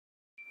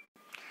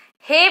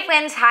Hey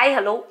friends, hi,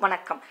 hello,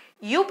 வணக்கம்.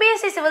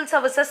 UPSC Civil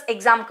Services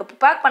எக்ஸாமுக்கு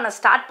prepare பண்ண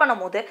ஸ்டார்ட்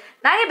பண்ணும்போது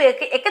நிறைய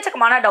பேருக்கு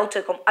எக்கச்சக்கமான டவுட்ஸ்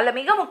இருக்கும். அதில்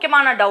மிக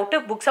முக்கியமான டவுட்டு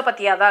புக்ஸை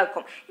பற்றியாக தான்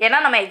இருக்கும். ஏன்னா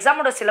நம்ம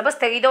எக்ஸாமோட சிலபஸ்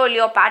தெரியுதோ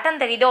இல்லையோ, பேட்டர்ன்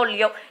தெரியுதோ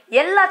இல்லையோ,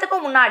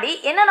 எல்லாத்துக்கும் முன்னாடி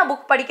என்னென்ன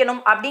புக்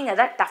படிக்கணும்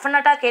அப்படிங்கிறத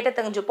டெஃபினட்டாக கேட்டு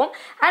தெரிஞ்சுப்போம்.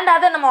 அண்ட்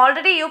அதை நம்ம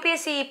ஆல்ரெடி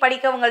UPSC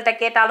படிக்கிறவங்கள்ட்ட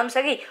கேட்டாலும்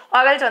சரி,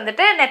 ஆல்ஸ்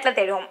வந்துட்டு நெட்டில்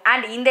தேடுவோம்.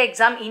 அண்ட் இந்த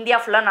எக்ஸாம் இந்தியா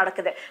ஃபுல்லாக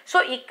நடக்குது.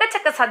 ஸோ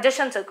எக்கச்சக்க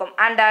சஜஷன்ஸ் இருக்கும்.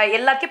 அண்ட்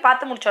எல்லாத்தையும்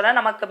பார்த்து முடிச்சோன்னா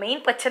நமக்கு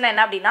மெயின் பிரச்சனை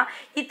என்ன அப்படின்னா,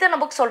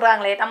 இத்தனை புக்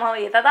சொல்கிறாங்களே, நம்ம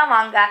எதை தான்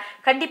வாங்க,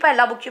 கண்டிப்பாக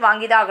எல்லா புக்கையும்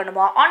வாங்கிதான்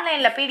ஆகணுமா,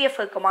 ஆன்லைனில் PDF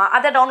இருக்குமா,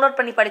 அதை டவுன்லோட்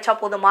பண்ணி படித்தா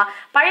போதுமா,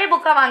 பழைய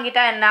புக்காக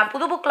வாங்கிட்டா என்ன,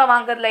 புது புக்கில்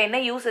வாங்குறதுல என்ன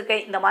யூஸ் இருக்கு,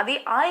 இந்த மாதிரி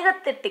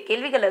 1008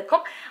 கேள்விகள்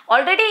இருக்கும்.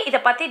 ஆல்ரெடி இதை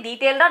பற்றி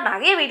டீட்டெயில்டாக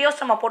நிறைய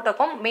வீடியோஸ் நம்ம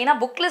போட்டிருக்கோம். மெயினாக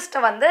புக்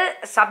லிஸ்ட்டை வந்து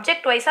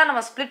சப்ஜெக்ட் வைஸாக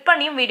நம்ம ஸ்ப்ளிட்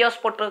பண்ணியும்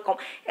வீடியோஸ் போட்டிருக்கோம்.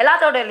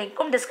 எல்லாத்தோட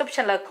லிங்க்கும்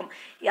டிஸ்கிரிப்ஷனில் இருக்கும்.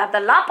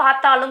 அதெல்லாம்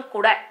பார்த்தாலும்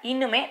கூட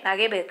இன்னுமே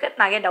நிறைய பேருக்கு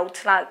நிறைய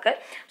டவுட்ஸ்லாம்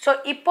இருக்குது. ஸோ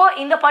இப்போது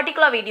இந்த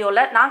பர்டிகுலர்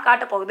வீடியோவில் நான்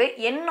காட்ட போகுது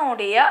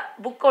என்னுடைய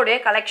புக்கோடைய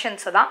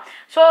கலெக்ஷன்ஸு தான்.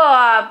 ஸோ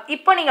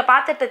இப்போ நீங்கள்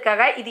பார்த்துட்டு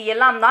இருக்காங்க, இது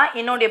எல்லாம் தான்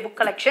என்னுடைய புக்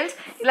கலெக்ஷன்ஸ்.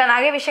 இல்லை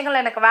நிறைய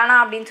விஷயங்கள் எனக்கு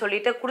வேணாம் அப்படின்னு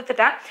சொல்லிட்டு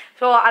கொடுத்துட்டேன்.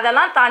 ஸோ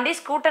அதெல்லாம் தாண்டி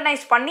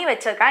ஸ்க்ரூட்டனைஸ் பண்ணி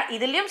வச்சுருக்கேன்.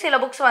 இதுலேயும் சில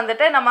புக்ஸ்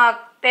வந்துட்டு நம்ம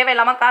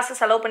தேவையில்லாமல் காசு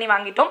செலவு பண்ணி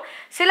வாங்கிட்டோம்.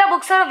 சில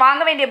புக்ஸை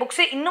வாங்க வேண்டிய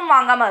புக்ஸு இன்னும்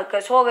வாங்காமல்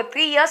இருக்குது. ஸோ ஒரு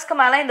 3 இயர்ஸ்க்கு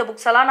மேலே இந்த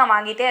புக்ஸ் எல்லாம் நான்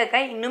வாங்கிட்டே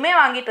இருக்கேன், இன்னுமே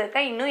வாங்கிட்டு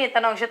இருக்கேன். இன்னும்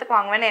எத்தனை வருஷத்துக்கு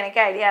வாங்குவேன்னு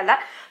எனக்கே ஐடியா இல்லை.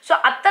 ஸோ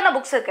அத்தனை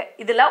புக்ஸ் இருக்குது.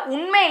 இதில்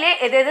உண்மையிலே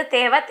எது எது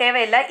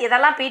தேவையில்லை,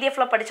 இதெல்லாம்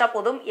PDFல படித்தா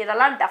போதும்,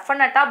 இதெல்லாம்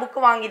டெஃபினட்டாக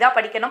புக்கு வாங்கி தான்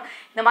படிக்கணும்,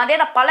 இந்த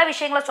மாதிரியான பல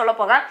விஷயங்களை சொல்ல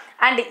போகிறேன்.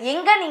 அண்ட்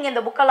எங்கே நீங்கள்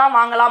இந்த புக்கெல்லாம்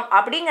வாங்கலாம்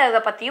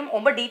அப்படிங்கிறத பற்றியும்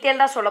ரொம்ப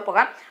டீட்டெயில்டாக சொல்ல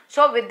போகிறேன்.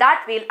 So with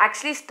that will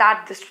actually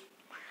start this.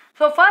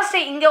 So first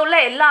இங்கே உள்ள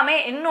எல்லாமே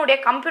என்னுடைய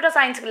கம்ப்யூட்டர்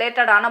சயின்ஸ்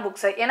ரிலேட்டடான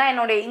புக்ஸு. ஏன்னா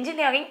என்னுடைய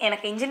இன்ஜினியரிங்,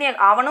 எனக்கு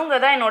இன்ஜினியர்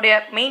ஆகணுங்கிறத என்னுடைய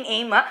மெயின்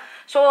எய்மு.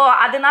 ஸோ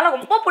அதனால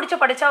ரொம்ப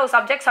படித்த ஒரு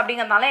சப்ஜெக்ட்ஸ்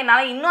அப்படிங்கிறதுனால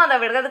என்னால் இன்னும் அதை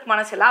விடுறதுக்கு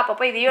மனசு இல்லை.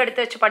 அப்பப்போ இதையும்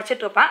எடுத்து வச்சு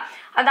படிச்சுட்டு இருப்பேன்.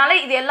 அதனால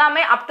இது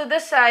எல்லாமே அப் டு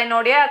திஸ்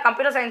என்னுடைய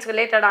கம்ப்யூட்டர் சயின்ஸ்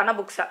ரிலேட்டடான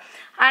புக்ஸு.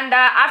 அண்ட்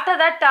ஆஃப்டர்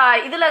தட்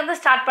இதுலேருந்து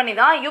ஸ்டார்ட் பண்ணி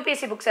தான்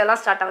UPSC புக்ஸ் எல்லாம்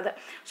ஸ்டார்ட் ஆகுது.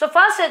 ஸோ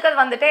ஃபர்ஸ்ட் இருக்கிறது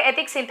வந்துட்டு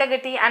எத்திக்ஸ்,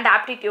 இன்டெகிரிட்டி அண்ட்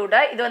ஆப்டிடியூடு.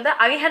 இது வந்து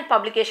அரிஹண்ட்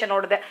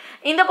பப்ளிகேஷனோடது.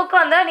 இந்த புக்கு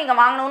வந்து நீங்கள்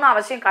வாங்கணும்னு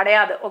அவசியம்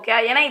கிடையாது, ஓகே.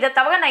 ஏன்னா இதை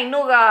தவிர நான்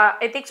இன்னொரு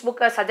எத்திக்ஸ்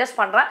புக்கை சஜஸ்ட்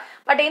பண்ணுறேன்.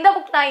 பட் இந்த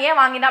புக் நான் ஏன்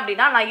வாங்கினேன்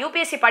அப்படின்னா, நான்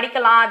UPSC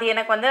படிக்கலாம், அது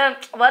எனக்கு வந்து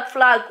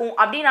ஒர்த்ஃபுல்லாக இருக்கும்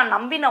அப்படின்னு நான்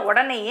நம்பின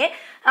உடனேயே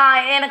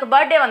எனக்கு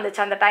பர்த்டே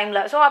வந்துச்சு அந்த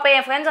டைமில். ஸோ அப்போ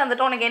என் ஃப்ரெண்ட்ஸ்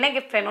வந்துட்டு உனக்கு என்ன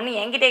கிஃப்ட் வேணும்னு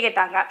என்கிட்டே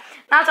கேட்டாங்க.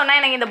 நான் சொன்னேன்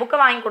எனக்கு இந்த புக்கை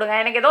வாங்கி கொடுங்க,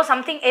 எனக்கு ஏதோ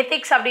சம்திங்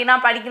எத்திக்ஸ் அப்படின்னா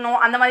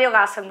படிக்கணும் அந்த மாதிரி ஒரு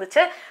ஆசை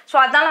இருந்துச்சு. ஸோ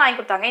அதனால வாங்கி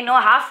கொடுத்தாங்க.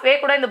 இன்னும் ஹாஃப்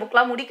கூட இந்த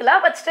புக்கெலாம் முடிக்கல.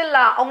 பட் ஸ்டில்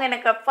அவங்க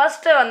எனக்கு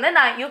ஃபர்ஸ்ட்டு வந்து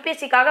நான்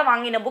UPSCக்காக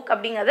வாங்கின புக்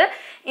அப்படிங்கிறது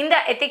இந்த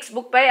ethics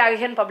book by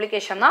Arihant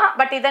publication தான்.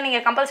 பட் இதை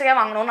நீங்கள் கம்பல்சரியாக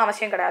வாங்கணும்னு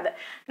அவசியம் கிடையாது.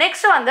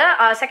 நெக்ஸ்ட் வந்து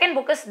second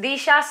book is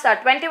தீஷாஸ்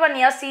 21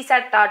 years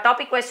CSAT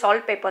topic wise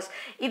solve papers.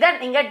 இதை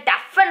நீங்கள்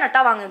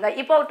டெஃபினட்டாக வாங்குங்க.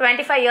 இப்போ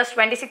 25 years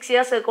 26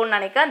 years இருக்கும்னு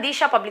நினைக்கிறேன்.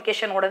 தீஷா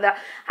பப்ளிகேஷனோடது.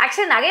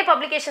 ஆக்சுவலி நிறைய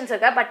பப்ளிகேஷன்ஸ்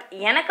இருக்கு, பட்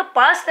எனக்கு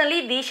personally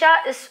Disha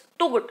is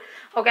two good,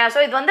 okay. So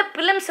இது வந்து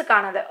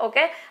பிலிம்ஸுக்கானது,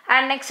 okay.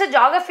 And next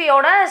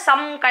ஜியாகிரஃபியோட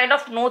some kind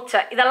of notes.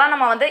 இதெல்லாம்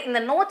நம்ம வந்து இந்த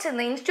நோட்ஸ்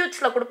இந்த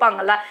இன்ஸ்டியூட்ஸில்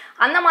கொடுப்பாங்கல்ல,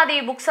 அந்த மாதிரி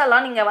புக்ஸ்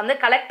எல்லாம் நீங்கள் வந்து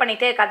கலெக்ட்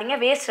பண்ணிகிட்டே இருக்காதீங்க,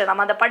 வேஸ்ட்டு.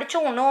 நம்ம அதை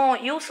படித்தோம் ஒன்றும்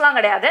யூஸ்லாம்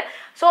கிடையாது.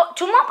 ஸோ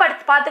சும்மா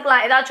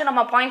பார்த்துக்கலாம், ஏதாச்சும்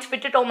நம்ம பாயிண்ட்ஸ்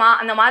விட்டுட்டோமா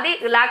அந்த மாதிரி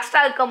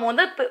ரிலாக்ஸ்டாக இருக்கும்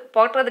போது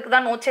போடுறதுக்கு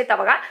தான் நோட்ஸே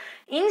தவிர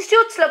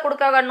இன்ஸ்டியூட்ஸில்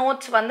கொடுக்குற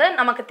நோட்ஸ் வந்து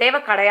நமக்கு தேவை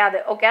கிடையாது,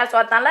 ஓகே. ஸோ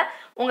அதனால்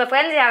உங்கள்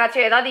ஃப்ரெண்ட்ஸ்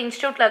யாராச்சும் ஏதாவது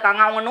இன்ஸ்டியூட்டில்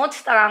இருக்காங்க, அவங்க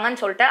நோட்ஸ்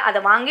தராங்கன்னு சொல்லிட்டு அதை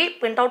வாங்கி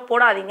பிரிண்ட் அவுட்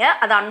போடாதீங்க,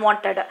 அது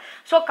அன்வான்ட்.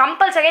 ஸோ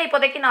கம்பல்சரியாக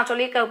இப்போதைக்கு நான்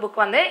சொல்லியிருக்க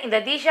புக் வந்து இந்த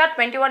Disha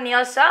 21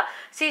 years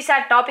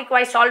CSAT topic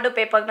wise solved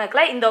பேப்பர்னு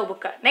இருக்கல இந்த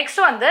புக்கு.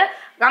 நெக்ஸ்ட் வந்து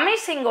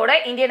Ramesh சிங்கோட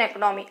Indian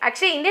economy.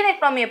 Actually Indian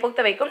எக்கனாமியை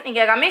பொறுத்த வரைக்கும்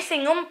நீங்கள் ரமேஷ்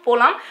சிங்கும்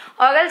போகலாம்,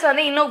 ஆர்எல்ஸ்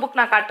வந்து இன்னொரு புக்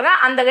நான் காட்டுறேன்,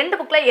 அந்த 2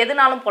 புக்கில்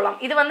எதுனாலும் போகலாம்.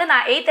 இது வந்து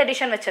நான் 8th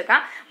எடிஷன்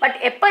வச்சுருக்கேன். பட்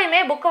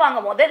எப்போயுமே புக்கு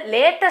வாங்கும் போது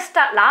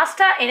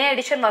லாஸ்ட்டாக என்ன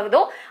எடிஷன்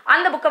வருதோ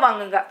அந்த புக்கை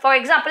வாங்குங்க. ஃபார்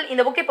எக்ஸாம்பிள்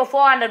இந்த புக்கு இப்போ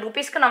 400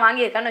 rupeesக்கு நான்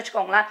வாங்கியிருக்கேன்னு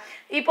வச்சுக்கோங்களேன்.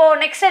 இப்போது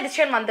நெக்ஸ்ட்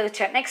எடிஷன்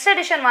வந்துருச்சு. நெக்ஸ்ட்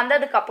எடிஷன்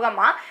வந்ததுக்கு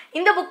அப்புறமா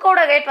இந்த புக்கோட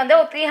ரேட் வந்து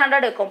ஒரு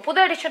 300 இருக்கும்,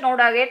 புது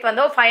எடிஷனோட ரேட்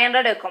வந்து ஒரு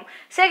 500 இருக்கும்.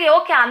 சரி,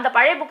 ஓகே, அந்த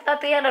பழைய புக்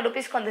தான் 300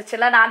 rupeesக்கு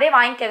வந்துச்சுல்ல, நான் அதே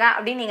வாங்கிக்கிறேன்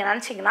அப்படின்னு நீங்கள்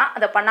நினச்சிங்கன்னா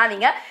அதை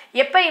பண்ணாதீங்க.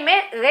 எப்பயுமே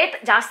ரேட்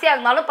ஜாஸ்தியாக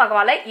இருந்தாலும்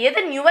பரவாயில்ல,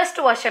 எது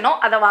நியூவஸ்ட் வெர்ஷனோ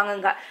அதை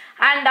வாங்குங்க.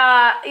 அண்ட்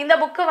இந்த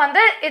புக்கு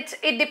வந்து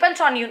இட்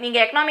டிபெண்ட்ஸ் ஆன் யூ,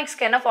 நீங்கள்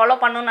எக்கனாமிக்ஸ்க்கு என்ன ஃபாலோ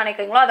பண்ணணும்னு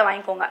நினைக்கிறீங்களோ அதை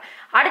வாங்கிக்கோங்க.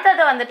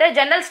 அடுத்தது வந்துட்டு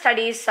ஜென்ரல்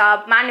ஸ்டடீஸ்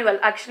மேனுவல்.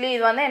 ஆக்சுவலி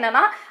இது வந்து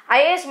என்னென்னா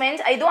IAS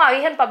மெயின்ஸ், இதுவும்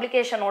அரிஹண்ட்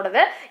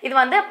பப்ளிகேஷனோடது. இது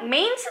வந்து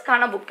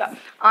மெயின்ஸுக்கான புக்கு.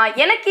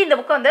 எனக்கு இந்த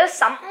புக்கு வந்து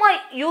செம்ம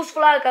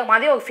யூஸ்ஃபுல்லாக இருக்கிற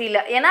மாதிரி ஒரு ஃபீல்.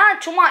 ஏன்னா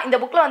சும்மா இந்த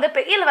புக்கில் வந்து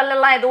பெரிய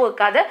லெவலெல்லாம் எதுவும்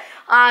இருக்காது,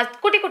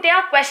 குட்டி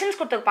குட்டியாக கொஷின்ஸ்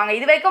கொடுத்துருப்பாங்க.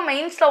 இது வரைக்கும்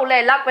மெயின்ஸில் உள்ள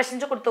எல்லா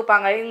கொஷின்ஸும்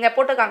கொடுத்துருப்பாங்க. இங்கே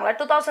போட்டிருக்காங்களா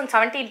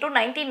 2017 to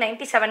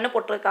 1997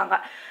 போட்டிருக்காங்க.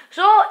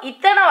 ஸோ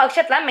இத்தனை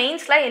வருஷத்தில்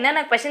மெயின்ஸில்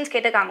என்னென்ன கொஷின்ஸ்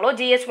கேட்டிருக்காங்களோ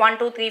GS 1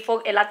 2 3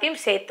 4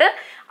 எல்லாத்தையும் சேர்த்து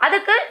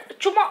அதுக்கு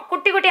சும்மா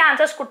குட்டி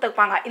ஆன்சர்ஸ்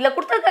கொடுத்துருப்பாங்க. இல்லை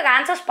கொடுத்துருக்க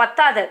ஆன்சர்ஸ்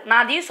பத்தாது,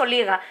 நான் அதையும்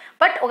சொல்லிடுறேன்.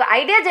 பட் ஒரு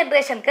ஐடியா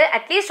ஜென்ரேஷனுக்கு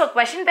அட்லீஸ்ட் ஒரு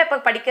கொஷின்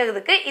பேப்பர்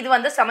படிக்கிறதுக்கு இது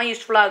வந்து செம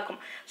யூஸ்ஃபுல்லாக இருக்கும்.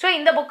 ஸோ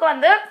இந்த புக்கு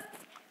வந்து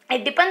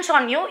it depends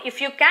on you. If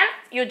you can,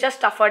 you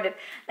just afford it.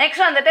 Next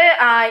வந்துட்டு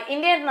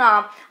Indian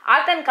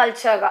art and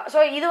culture. So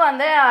இது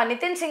வந்து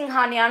நிதின்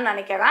சிங்ஹானியான்னு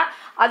நினைக்கிறேன்.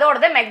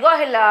 அதோடது மெகா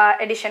ஹில்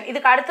எடிஷன்.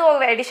 இதுக்கு அடுத்து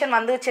ஒரு எடிஷன்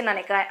வந்துச்சுன்னு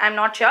நினைக்கிறேன், I am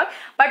not sure.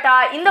 But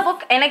இந்த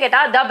புக் என்ன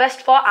கேட்டால் the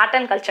best for art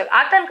and culture.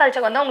 Art and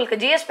culture வந்து உங்களுக்கு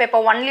ஜிஎஸ்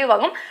பேப்பர் 1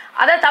 வரும்.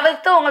 அதை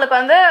தவிர்த்து உங்களுக்கு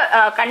வந்து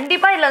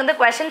கண்டிப்பாக இதில் வந்து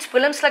கொஸ்டின்ஸ்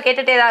ஃபிலிம்ஸில்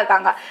கேட்டுகிட்டே தான்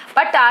இருக்காங்க.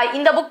 பட்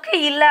இந்த புக்கு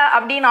இல்லை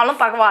அப்படின்னாலும்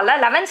பரவாயில்ல,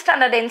 11th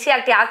standard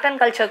NCERT art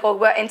and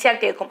கல்ச்சருக்கு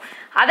NCERT இருக்கும்,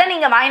 அதை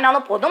நீங்கள்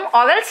வாங்கினாலும் போதும்.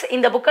 ஆர்எல்ஸ்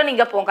இந்த புக்கை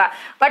நீங்கள் போங்க.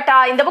 பட்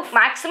இந்த புக்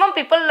மேக்ஸிமம்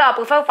பீப்புள்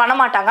ப்ரிஃபர் பண்ண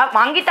மாட்டாங்க.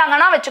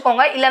 வாங்கிட்டாங்கன்னா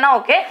வச்சுக்கோங்க, இல்லைனா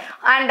okay.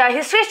 And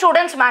history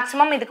students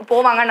maximum இதுக்கு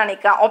போவாங்கன்னு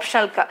நினைக்கிறேன்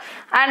ஆப்ஷனலுக்கு.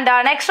 அண்ட்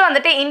நெக்ஸ்ட்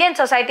வந்துட்டு Indian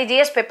society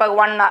GS paper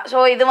 1. So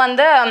இது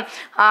வந்து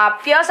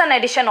பியர்சன்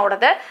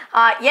எடிஷனோடது.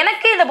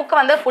 எனக்கு இந்த புக்கு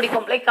வந்து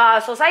பிடிக்கும். லைக்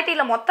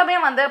சொசைட்டியில் மொத்தமே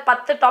வந்து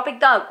 10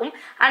 டாபிக் தான் இருக்கும்.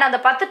 அண்ட் அந்த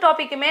 10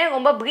 டாப்பிக்குமே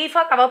ரொம்ப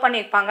ப்ரீஃபாக கவர்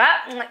பண்ணியிருப்பாங்க.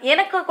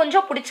 எனக்கு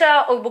கொஞ்சம் பிடிச்ச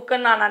ஒரு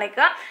புக்குன்னு நான்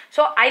நினைக்கிறேன்.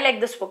 So I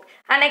like this book.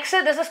 And next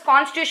this is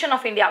constitution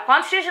of India.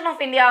 Constitution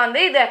of India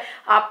வந்து இது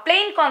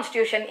பிளெயின்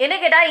கான்ஸ்டியூஷன். என்ன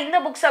கேட்டால் இந்த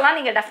புக்ஸ் எல்லாம்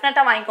நீங்கள்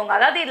டெஃபினட்டாக வாங்கிக்கோங்க.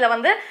 அதாவது இதில்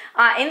வந்து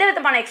எந்த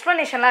விதமான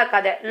எக்ஸ்பிளனேஷன்லாம்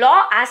இருக்காது, லா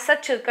ஆஸ்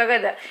சச்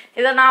இருக்கிறது.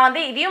 இதை நான்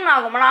வந்து இதையும்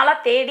நான் ரொம்ப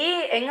நாளாக தேடி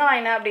எங்கே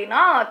வாங்கினேன்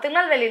அப்படின்னா,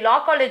 திருநெல்வேலி லா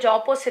காலேஜ்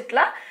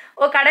ஆப்போசிட்டில்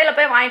ஒரு கடையில்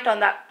போய் வாங்கிட்டு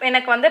வந்தேன்.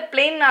 எனக்கு வந்து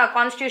பிளெயின்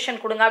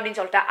கான்ஸ்டியூஷன் கொடுங்க அப்படின்னு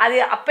சொல்லிட்டு. அது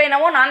அப்போ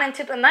என்னவோ நான்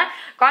நினச்சிட்டு இருந்தேன்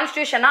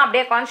கான்ஸ்டியூஷனா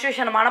அப்படியே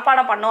கான்ஸ்டியூஷன்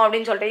மனப்பாடம் பண்ணோம்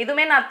அப்படின்னு சொல்லிட்டு.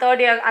 இதுவுமே நான்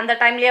 3rd இயர் அந்த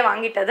டைம்லேயே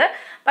வாங்கிட்டது.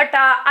 பட்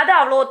அது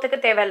அவ்வளோத்துக்கு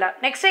தேவையில்லை.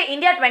 Next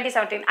India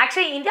 2017.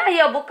 Actually India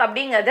year book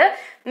அப்படிங்கிறது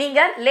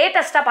நீங்கள்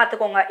லேட்டஸ்ட்டாக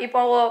பார்த்துக்கோங்க.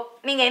 இப்போ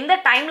நீங்கள் எந்த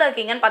டைமில்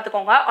இருக்கீங்கன்னு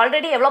பார்த்துக்கோங்க,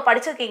 ஆல்ரெடி எவ்வளோ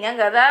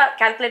படிச்சிருக்கீங்கிறத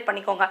கால்குலேட்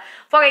பண்ணிக்கோங்க.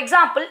 ஃபார்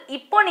எக்ஸாம்பிள்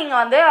இப்போ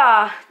நீங்கள் வந்து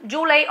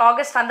ஜூலை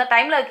ஆகஸ்ட் அந்த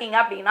டைமில் இருக்கீங்க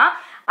அப்படின்னா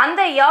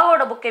அந்த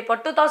இயரோட புக் இப்போ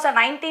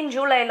 2019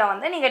 ஜூலையில்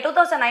வந்து நீங்கள்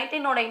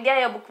 2019ஓட இந்தியா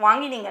இயர் புக்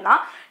வாங்கினீங்கன்னா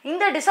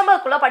இந்த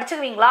டிசம்பருக்குள்ளே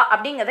படிச்சுக்குவீங்களா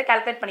அப்படிங்கிறத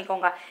கால்குலேட்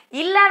பண்ணிக்கோங்க.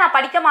 இல்லை நான்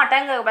படிக்க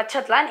மாட்டேங்கிற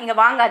பட்சத்தில் நீங்கள்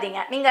வாங்காதீங்க.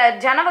 நீங்கள்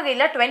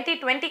ஜனவரியில்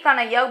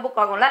 2020க்கான இயர் புக்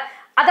ஆகும்ல,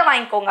 அதை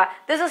வாங்கிக்கோங்க.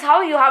 This is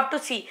how you have to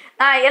C.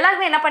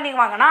 எல்லாருமே என்ன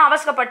பண்ணிக்குவாங்கன்னா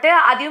அவசரப்பட்டு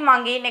அதையும்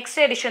வாங்கி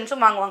நெக்ஸ்ட்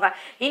எடிஷன்ஸும் வாங்குவாங்க.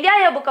 இந்தியா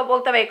இயர் புக்கை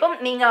பொறுத்த வரைக்கும்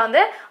நீங்கள்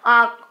வந்து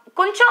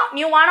கொஞ்சம்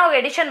நியூவான ஒரு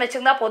எடிஷன்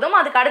வச்சுருந்தா போதும்,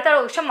 அதுக்கு அடுத்த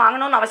வருஷம்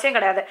வாங்கணும்னு அவசியம்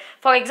கிடையாது.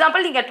 ஃபார்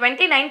எக்ஸாம்பிள் நீங்கள்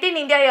 2019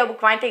 இந்தியா இயர்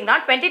புக் வாங்கிட்டீங்கன்னா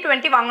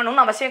 2020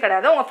 வாங்கணும்னு அவசியம்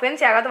கிடையாது. உங்கள்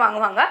ஃப்ரெண்ட்ஸ் யாராவது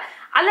வாங்குவாங்க,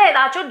 அதில்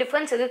ஏதாச்சும்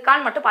டிஃப்ரென்ஸ்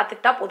இருக்கான்னு மட்டும்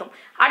பார்த்துக்கிட்டா போதும்.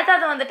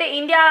 அடுத்தது வந்துட்டு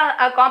இந்தியா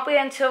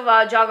காம்ப்ரிஹென்சிவ்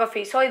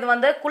ஜியாகிரஃபி. ஸோ இது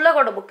வந்து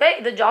குள்ளரோட புக்கு.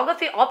 இது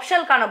ஜியாகிரஃபி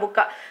ஆப்ஷனலுக்கான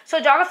புக்கு. ஸோ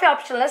ஜியாகிரஃபி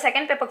ஆப்ஷனில்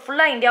செகண்ட் பேப்பர்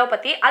ஃபுல்லாக இந்தியாவை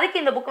பற்றி,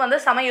 அதுக்கு இந்த புக் வந்து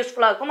செம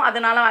யூஸ்ஃபுல்லாக இருக்கும்,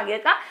 அதனால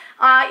வாங்கியிருக்கேன்.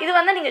 இது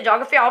வந்து நீங்கள்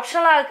ஜியாகிரஃபி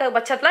ஆப்ஷனலாக இருக்கிற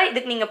பட்சத்தில்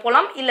இதுக்கு நீங்கள்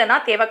போகலாம், இல்லைனா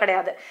தேவை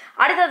கிடையாது.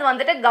 அடுத்தது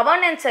வந்துட்டு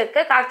கவர்னன்ஸ்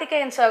இருக்குது,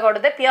 கார்த்திகேயன்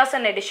சாரோடது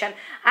பியர்சன் எடிஷன்.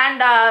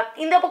 அண்ட்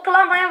இந்த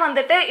புக்கெல்லாமே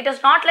வந்துட்டு it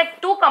is not like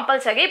two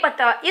compulsory,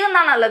 but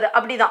இருந்தால் நல்லது,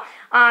 அப்படிதான்.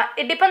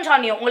 It depends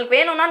on you. உங்களுக்கு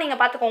வேணும்னா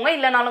நீங்கள் பார்த்துக்கோங்க,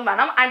 இல்லைனாலும்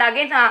வேணாம். And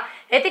again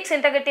ethics,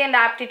 integrity and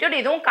aptitude,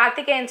 இதுவும்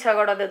கார்த்திகேயன்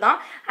சாரோடது தான்.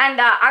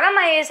 அண்ட் அகம்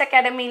ஐஏஎஸ்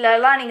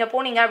அகாடமிலலாம் நீங்கள்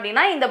போனீங்க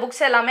அப்படின்னா இந்த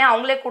புக்ஸ் எல்லாமே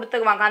அவங்களே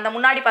கொடுத்துருவாங்க. அந்த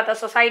முன்னாடி பார்த்த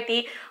சொசைட்டி,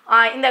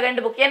 இந்த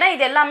 2 புக், ஏன்னா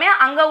இது எல்லாமே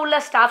அங்கே உள்ள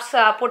ஸ்டாஃப்ஸ்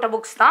போட்ட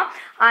புக்ஸ் தான்.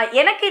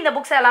 எனக்கு இந்த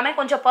புக்ஸ் எல்லாமே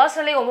கொஞ்சம்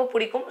பர்சனலி ரொம்ப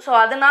பிடிக்கும். ஸோ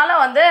அதனால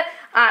வந்து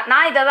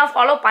நான் இதை தான்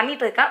ஃபாலோ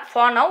பண்ணிட்டு இருக்கேன்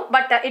for now,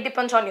 but it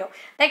depends on you.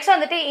 Next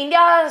வந்துட்டு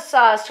India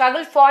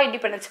struggle for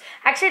independence.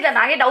 Actually இதில்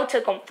நிறைய டவுட்ஸ்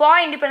இருக்கும்.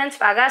 ஃபார் இண்டிபெண்டன்ஸ்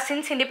பாக,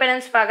 சின்ஸ்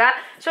இண்டிபெண்டன்ஸ் பாக,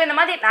 ஸோ இந்த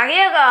மாதிரி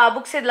நிறைய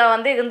புக்ஸ் இதில்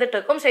வந்து இருந்துட்டு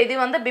இருக்கும். ஸோ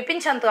இது வந்து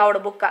பிபின் சந்திராவோட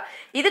புக்கு.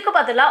 இதுக்கு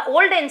பதிலாக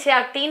ஓல்டு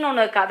என்சிஆர்டின்னு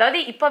ஒன்று இருக்குது. அதாவது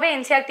இப்போவே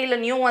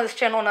என்சிஆர்டியில் நியூ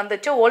வெர்ஷன் ஒன்று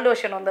வந்துச்சு, ஓல்டு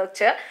வெர்ஷன்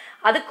வந்துச்சு.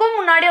 அதுக்கும்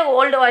முன்னாடி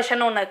ஓல்டு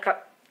வெர்ஷன் ஒன்று இருக்குது.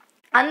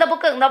 அந்த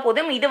புக்கு இருந்தால்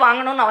போதும், இது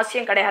வாங்கணும்னு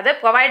அவசியம் கிடையாது,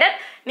 ப்ரொவைடட்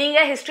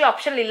நீங்கள் ஹிஸ்ட்ரி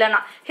ஆப்ஷன் இல்லைன்னா.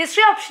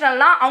 ஹிஸ்ட்ரி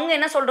ஆப்ஷனல்னால் அவங்க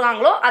என்ன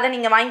சொல்கிறாங்களோ அதை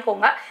நீங்கள்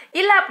வாங்கிக்கோங்க,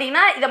 இல்லை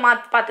அப்படின்னா இதை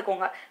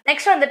பார்த்துக்கோங்க.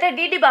 நெக்ஸ்ட் வந்துட்டு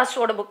டிடி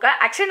பாஸோட புக்கு.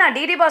 ஆக்சுவலி நான்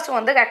டிடி பாஸ்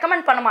வந்து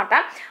ரெக்கமெண்ட் பண்ண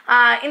மாட்டேன்.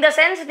 இந்த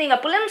சென்ஸ்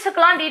நீங்கள்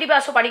பிலிம்ஸுக்கெலாம் டிடி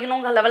பாஸ்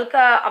படிக்கணுங்கிற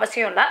லெவலுக்கு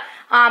அவசியம் இல்லை.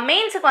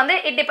 மெயின்ஸுக்கு வந்து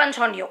it depends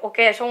on you.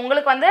 Okay, so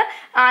உங்களுக்கு வந்து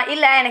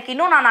இல்லை எனக்கு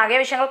இன்னும் நான் நிறைய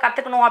விஷயங்கள்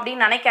கற்றுக்கணும்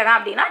அப்படின்னு நினைக்கிறேன்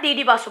அப்படின்னா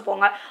டிடி பாஸ்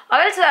போங்க.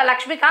 Alps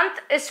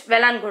Laxmikanth is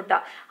well and good.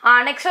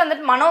 Next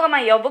வந்துட்டு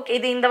மனோகமா இயர் புக்.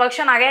 இது இந்த வருஷம்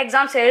நிறைய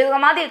எக்ஸாம்ஸ் எழுதுற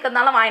மாதிரி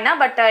இருக்கிறதுனால வாங்கினேன்,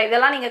 பட்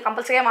இதெல்லாம் நீங்கள்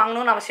கம்பல்சரியாக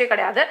வாங்கணும்னு அவசியம்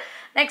கிடையாது.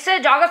 Next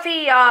geography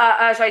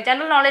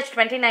general knowledge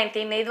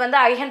 2019. இது வந்து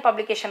ஐஹன்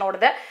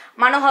பப்ளிகேஷனோடது,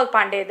 மனோகர்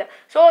பாண்டேது.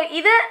 ஸோ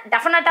இது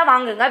டெஃபினட்டாக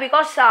வாங்குங்க.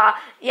 பிகாஸ்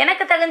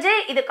எனக்கு தெரிஞ்சு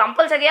இது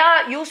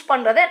கம்பல்சரியாக யூஸ்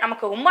பண்ணுறது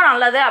நமக்கு ரொம்ப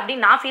நல்லது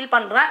அப்படின்னு நான் ஃபீல்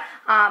பண்ணுறேன்.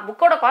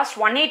 புக்கோட காஸ்ட்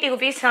 180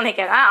 rupees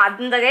நினைக்கிறேன்.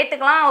 அந்த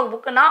ரேட்டுக்கெலாம் ஒரு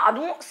புக்குன்னா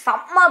அதுவும்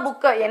செம்ம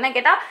புக்கு. என்ன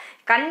கேட்டால்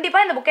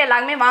கண்டிப்பாக இந்த புக்கை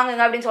எல்லாருமே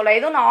வாங்குங்க அப்படின்னு சொல்ல.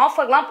 எதுவும் நான்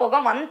ஆஃபர்லாம் போக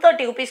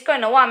 130 rupeesக்கு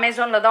என்னவோ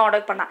அமேசானில் தான்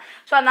ஆர்டர் பண்ணேன்.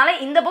 ஸோ அதனால்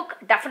இந்த புக்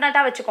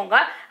டெஃபினட்டாக வச்சுக்கோங்க.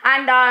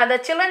 And the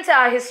children's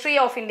history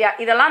of India,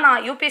 இதெல்லாம் நான்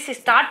யூபிஎஸ்சி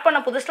ஸ்டார்ட் பண்ண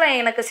புதுசில்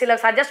எனக்கு சில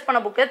சஜஸ்ட்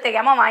பண்ண புக்கு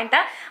தெரியாமல்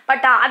வாங்கிட்டேன்.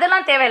 பட்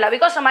அதெல்லாம் தேவையில்லை,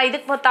 பிகாஸ் நம்ம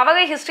இதுக்கு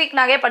தவறு ஹிஸ்ட்ரிக்கு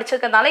நிறைய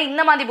படிச்சிருக்கிறதுனால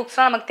இந்த மாதிரி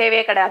புக்ஸ்லாம் நமக்கு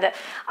தேவையே கிடையாது.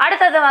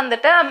 அடுத்தது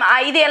வந்துட்டு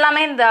இது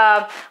எல்லாமே இந்த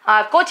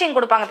கோச்சிங்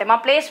கொடுப்பாங்க தெரியுமா,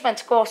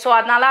 பிளேஸ்மெண்ட்ஸ் கோர்ஸ். ஸோ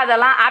அதனால்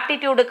அதெல்லாம்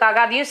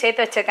ஆப்டிடியூடுக்காக அதையும்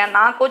சேர்த்து வச்சுருக்கேன்.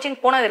 நான் கோச்சிங்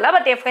போனதில்லை,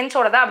 பட் என்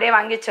ஃப்ரெண்ட்ஸோட தான் அப்படியே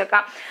வாங்கி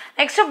வச்சுருக்கேன்.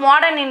 Next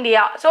modern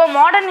India. So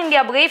modern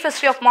India brief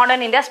history of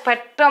modern India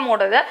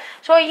ஸ்பெக்ட்ரமோடது.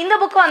 So இந்த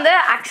புக்கு வந்து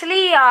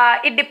ஆக்சுவலி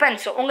இட்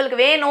டிபெண்ட்ஸ், உங்களுக்கு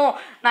வேணும்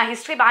நான்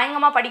ஹிஸ்ட்ரி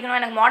பயங்கரமாக படிக்கணும்,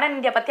 எனக்கு மாடர்ன்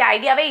இந்தியா பற்றி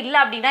ஐடியாவே இல்லை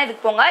அப்படின்னா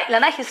இதுக்கு போங்க.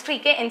 இல்லைனா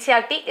ஹிஸ்ட்ரிக்கு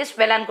NCERT is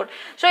well and good.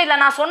 So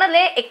இதில் நான்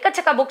சொன்னதுலே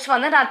எக்கச்சக்க புக்ஸ்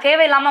வந்து நான்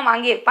தேவையில்லாமல்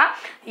வாங்கியிருப்பேன்.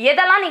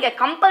 எதெல்லாம் நீங்கள்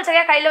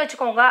கம்பல்சரியாக கையில்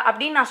வச்சுக்கோங்க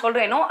அப்படின்னு நான்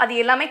சொல்கிறேனோ அது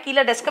எல்லாமே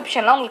கீழே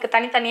டிஸ்கிரிப்ஷனில் உங்களுக்கு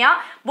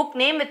தனித்தனியாக book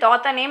name with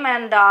author name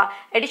and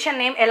edition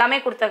name எல்லாமே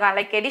கொடுத்துருக்கேன்.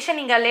 லைக் எடிஷன்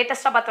நீங்கள்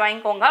லேட்டஸ்ட்டாக பார்த்து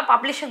வாங்கிக்கோங்க,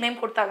 பப்ளிஷர் நேம்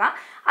கொடுத்துருக்கேன்,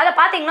 அதை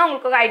பார்த்தீங்கன்னா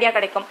உங்களுக்கு ஒரு ஐடியா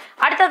கிடைக்கும்.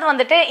 அடுத்தது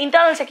வந்துட்டு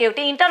இன்டர்னல்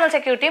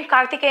செக்யூரிட்டியும்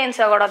கார்த்திகேயன்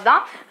சாரோட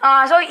தான்.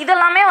 ஸோ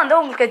இதெல்லாமே வந்து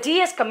உங்களுக்கு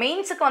ஜிஎஸ்க்கு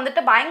மெயின்ஸுக்கு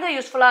வந்துட்டு பயங்கர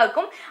யூஸ்ஃபுல்லாக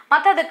இருக்கும்,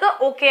 மற்றதுக்கு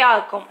ஓகேயாக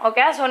இருக்கும்.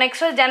 Okay, so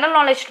next general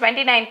knowledge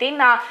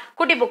 2019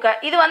 குட்டி புக்கு.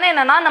 இது வந்து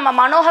என்னென்னா நம்ம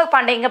மனோகர்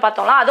பாண்டே இங்கே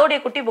பார்த்தோம்ல அதோடைய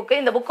குட்டி புக்கு.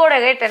 இந்த புக்கோட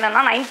ரேட்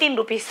என்னென்னா 19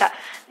 rupees.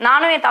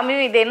 நானும் என்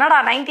தம்பியும் இது என்னடா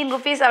 19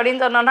 rupees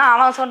அப்படின்னு சொன்னோன்னா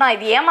அவன் சொன்னான்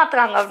இது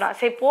ஏமாத்துறாங்க அப்படின்னா.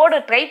 சரி போடு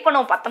ட்ரை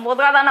பண்ணுவோம், 19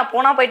 ரூபா தான் நான்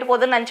போனால் போயிட்டு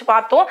போகுதுன்னு நினச்சி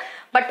பார்த்தோம்.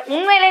 பட்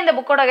உண்மையிலே இந்த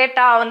புக்கோட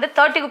ரேட்டாக வந்து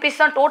 30 rupees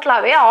தான்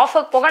டோட்டலாகவே.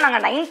 ஆஃபருக்கு போக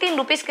நாங்கள் 19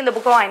 rupeesக்கு இந்த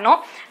புக்கை வாங்கினோம்.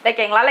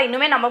 லைக் எங்களால்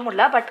இன்னுமே நம்ப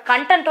முடியல. பட்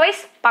கண்டென்ட்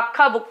வைஸ்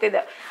பக்கா புக்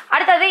இது.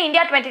 அடுத்தது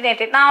இந்தியா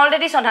 2019. நான்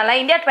ஆல்ரெடி சொன்னேன்ல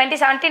இந்தியா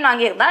 2017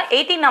 வாங்கியிருந்தேன்,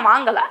 18 நான்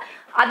வாங்கலை,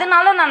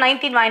 அதனால நான்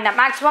 19 வாங்கினேன்.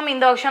 மேக்ஸிமம்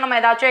இந்த வருஷம் நம்ம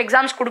ஏதாச்சும்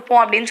எக்ஸாம்ஸ்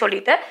கொடுப்போம் அப்படின்னு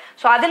சொல்லிட்டு.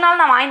 ஸோ அதனால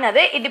நான்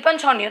வாங்கினது. It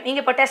depends on you.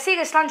 நீங்கள் இப்போ டெஸ்ட்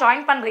சீரிஸ்லாம்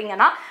ஜாயின்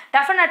பண்ணுறீங்கன்னா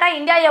டெஃபினட்டாக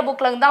இந்தியா இயர்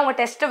புக்கில் இருந்து அவங்க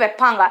டெஸ்ட்டு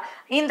வைப்பாங்க.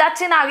 இந்த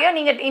சினாரியோ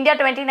நீங்கள் இந்தியா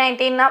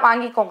 2019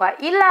 வாங்கிக்கோங்க.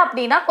 இல்லை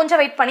அப்படின்னா கொஞ்சம்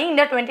வெயிட் பண்ணி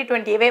இந்தியா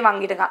 2020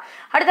 வாங்கிடுங்க.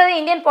 அடுத்தது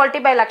இந்தியன்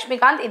பாலிட்டி பை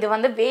லக்ஷ்மிகாந்த். இது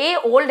வந்து வே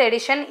ஓல்டு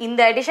எடிஷன்.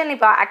 இந்த எடிஷன்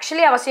இப்போ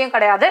ஆக்சுவலி அவசியம்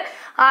கிடையாது,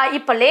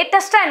 இப்போ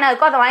லேட்டஸ்ட்டாக என்ன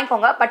இருக்கோ அதை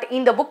வாங்கிக்கோங்க. பட்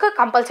இந்த புக்கு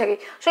கம்பல்சரி.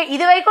 ஸோ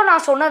இது வரைக்கும்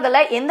நான்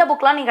சொன்னதில் எந்த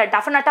புக்கெலாம் நீங்கள்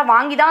டெஃபினட்டாக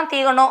வாங்கி தான்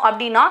தீரணும்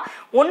அப்படின்னா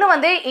ஒன்று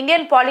வந்து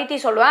இந்தியன் பாலிட்டி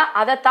சொல்லுவேன்.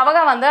 அதை தவிர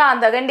வந்து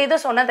அந்த 2 இது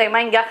சொன்ன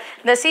தெரியுமா இங்கே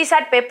இந்த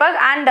CSAT paper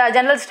and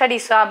general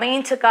studies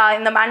மெயின்ஸுக்கு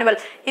இந்த மேனுவல்,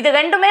 இது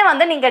ரெண்டுமே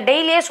வந்து நீங்கள்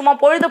டெய்லியே சும்மா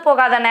பொழுது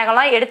போகாத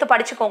நேரம்லாம் எடுத்து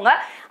படிச்சுக்கோங்க.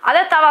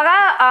 அதை தவிர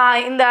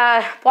இந்த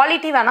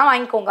பாலிட்டி வேணால்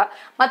வாங்கிக்கோங்க.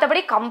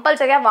 மற்றபடி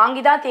கம்பல்சரியாக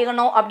வாங்கி தான்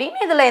தீரணும்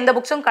அப்படின்னு இதில் எந்த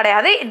புக்ஸும்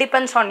கிடையாது. It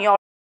depends on your.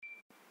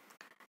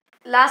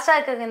 லாஸ்ட்டாக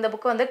இருக்கிற இந்த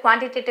புக்கு வந்து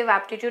குவான்டிடேட்டிவ்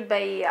ஆப்டிடியூட்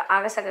பை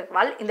ஆகஸ்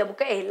அகர்வால். இந்த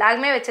புக்கு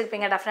எல்லாருமே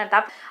வச்சுருப்பீங்க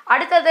டெஃபினட்டாக.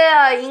 அடுத்தது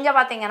இங்கே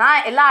பார்த்தீங்கன்னா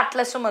எல்லா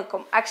அட்லஸும்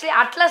இருக்கும். ஆக்சுவலி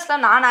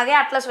அட்லஸில் நான் நிறைய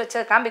அட்லஸ்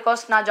வச்சுருக்கேன்,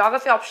 பிகாஸ் நான்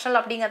ஜியாகிரஃபி ஆப்ஷனல்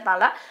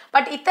அப்படிங்கிறதுனால.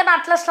 பட் இத்தனை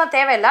அட்லஸ்லாம்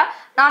தேவையில்லை.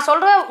 நான்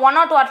சொல்கிற 1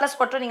 or 2 அட்லஸ்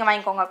மட்டும் நீங்கள்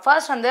வாங்கிக்கோங்க.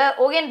 ஃபர்ஸ்ட் வந்து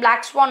ஓரியன்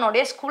பிளாக்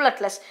ஸ்வானோடைய ஸ்கூல்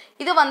அட்லஸ்.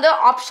 இது வந்து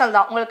ஆப்ஷனல்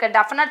தான், உங்களுக்கு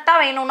டெஃபினட்டாக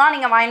வேணும்னா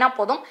நீங்கள் வாங்கினா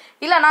போதும்,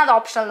 இல்லைனா அது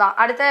ஆப்ஷனல் தான்.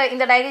 அடுத்து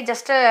இந்த டைரி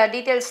ஜஸ்ட்டு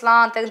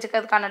டீட்டெயில்ஸ்லாம்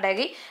தெரிஞ்சுக்கிறதுக்கான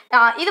டைரி.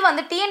 இது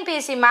வந்து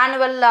TNPSC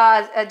manual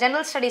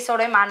general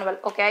ஸ்டடீஸோட manual.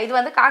 Okay, இது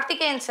வந்து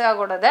கார்த்திகேயன்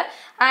சாரோடது.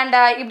 அண்ட்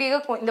இப்படி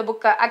இருக்கும் இந்த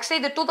புக்கு. ஆக்சுவலி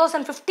இது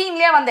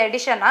 2015 வந்த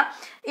எடிஷன்.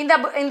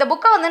 இந்த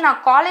புக்கை வந்து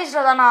நான்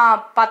காலேஜில் தான்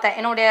நான் பார்த்தேன்.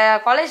 என்னுடைய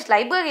காலேஜ்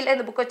லைப்ரரியில்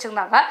இந்த புக்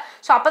வச்சுருந்தாங்க.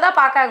 ஸோ அப்போ தான்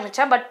பார்க்க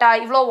ஆரம்பித்தேன். பட்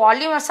இவ்வளோ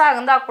வால்யூமஸாக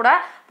இருந்தால் கூட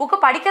புக்கு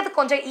படிக்கிறதுக்கு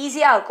கொஞ்சம்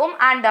ஈஸியாக இருக்கும்.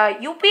 அண்ட்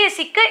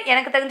யூபிஎஸ்சிக்கு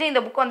எனக்கு தெரிஞ்சு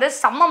இந்த புக் வந்து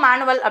செம்ம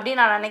மேனுவல்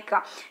அப்படின்னு நான்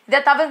நினைக்கிறேன். இதை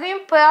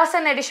தவிரையும்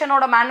பர்சன்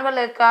எடிஷனோட மேனுவல்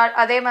இருக்கு,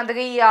 அதே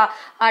மாதிரி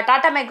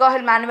டாடா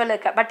மெகாஹில் மேனுவல்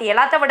இருக்குது. பட்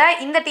எல்லாத்த விட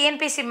இந்த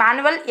டிஎன்பிஎஸ்சி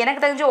மேனுவல்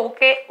எனக்கு தெரிஞ்சு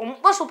ஓகே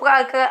ரொம்ப சூப்பராக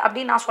இருக்குது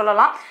அப்படின்னு நான்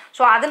சொல்லலாம்.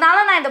 ஸோ அதனால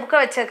நான் இந்த புக்கை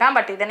வச்சுருக்கேன்.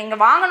 பட் இதை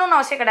நீங்கள் வாங்கணும்னு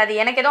அவசியம் கிடையாது.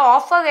 எனக்கு ஏதோ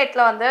ஆஃபர்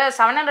ரேட்டில் வந்து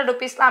 700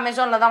 rupees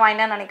அமேசானில் தான்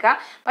வாங்கினேன்னு நினைக்கிறேன்.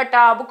 But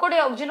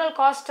புக்கோடைய original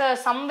cost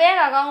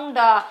somewhere around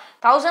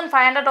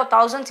 1500 or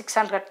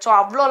 1600. So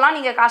அவ்வளோலாம்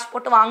நீங்கள் காசு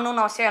போட்டு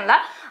வாங்கணும்னு அவசியம் இல்லை.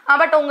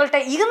 பட் உங்கள்கிட்ட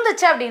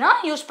இருந்துச்சு அப்படின்னா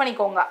யூஸ்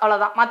பண்ணிக்கோங்க,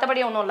 அவ்வளோதான்,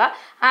 மற்றபடி ஒன்றும் இல்லை.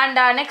 அண்ட்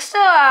நெக்ஸ்ட்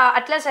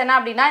அட்லஸ் என்ன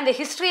அப்படின்னா இந்த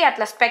ஹிஸ்ட்ரி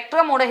அட்லஸ்,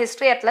 ஸ்பெக்ட்ரமோட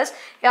ஹிஸ்ட்ரி அட்லஸ்.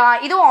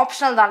 இதுவும்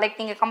ஆப்ஷனல் தான். லைக்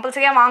நீங்கள்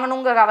கம்பல்சரியாக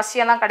வாங்கணுங்கிற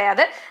அவசியம்லாம்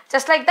கிடையாது.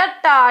 ஜஸ்ட் லைக்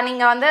தட்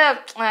நீங்கள் வந்து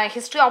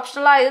ஹிஸ்ட்ரி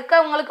ஆப்ஷனலாக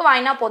இருக்கவங்களுக்கு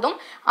வாங்கினா போதும்,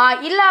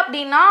 இல்லை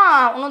அப்படின்னா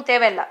ஒன்றும்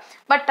தேவையில்லை.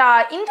 பட்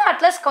இந்த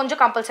அட்லஸ்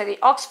கொஞ்சம் கம்பல்சரி,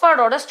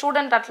 ஆக்ஸ்ஃபோர்டோட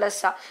ஸ்டூடெண்ட்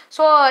அட்லஸ்.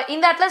 ஸோ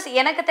இந்த அட்லஸ்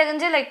எனக்கு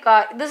தெரிஞ்சு like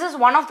this is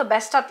one of the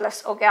best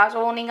atlas. Okay, so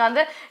நீங்கள்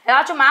வந்து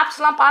ஏதாச்சும்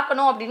மேப்ஸ்லாம்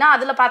பார்க்கணும் அப்படின்னா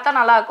அதில் பார்த்தா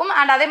நல்லாயிருக்கும்.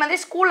 அண்ட் அதே மாதிரி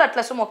ஸ்கூல்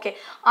அட்லஸும் ஓகே.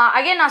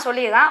 அகைன் நான்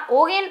சொல்லிடுறேன்,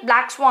 ஓரியன்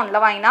பிளாக்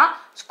ஸ்வானில் வாங்கினா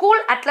ஸ்கூல்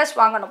அட்லஸ்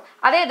வாங்கணும்,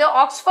 அதே இது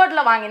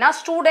ஆக்ஸ்ஃபோர்டில் வாங்கினா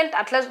ஸ்டூடெண்ட்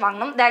அட்லஸ்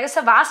வாங்கணும். There is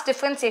a vast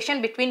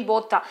differentiation between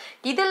both.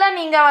 இதில்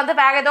நீங்கள் வந்து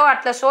வேறு ஏதோ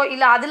அட்லஸோ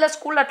இல்லை அதில்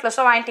ஸ்கூல்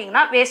அட்லஸோ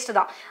வாங்கிட்டீங்கன்னா வேஸ்ட்டு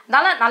தான்.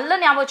 அதனால் நல்ல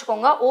ஞாபகம்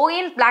வச்சுக்கோங்க,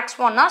 ஓரியன் black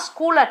ஸ்வான்னா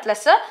school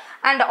atlas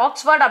and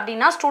Oxford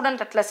அப்படின்னா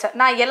ஸ்டூடெண்ட் அட்லஸ்.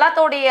 நான்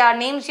எல்லாத்தோடைய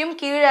நேம்ஸையும்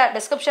கீழே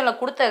டிஸ்கிரிப்ஷனில்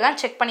கொடுத்துருக்கேன்,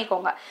 செக்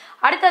பண்ணிக்கோங்க.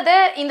 அடுத்தது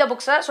இந்த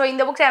புக்ஸை. ஸோ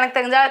இந்த புக்ஸ் எனக்கு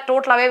தெரிஞ்சால்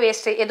டோட்டலாகவே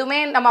வேஸ்ட்டு, எதுவுமே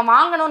நம்ம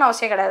வாங்கணும்னு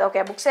அவசியம் கிடையாது.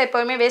 ஓகே, புக்ஸ்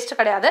எப்போவுமே வேஸ்ட்டு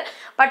கிடையாது.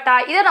 பட்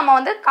இதை நம்ம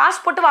வந்து காசு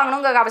போட்டு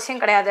வாங்கணுங்கிற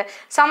அவசியம் கிடையாது.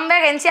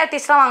 சம்வேர்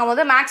என்சிஆர்டிஸ்லாம்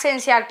வாங்கும்போது மேக்ஸ்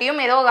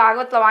என்சிஆர்டியும் ஏதோ ஒரு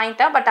ஆர்வத்தில்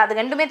வாங்கிட்டேன். பட் அது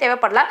ரெண்டுமே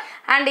தேவைப்படல.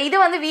 அண்ட் இது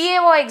வந்து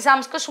விஏஓ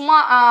எக்ஸாம்ஸ்க்கு சும்மா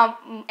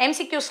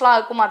எம்சிக்யூஸ்லாம்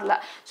இருக்கும் அதில்.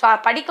 ஸோ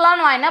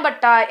படிக்கலாம்னு வாங்கினேன்.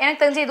 பட்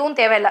எனக்கு தெரிஞ்சு இதுவும்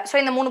தேவையில்லை. ஸோ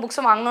இந்த 3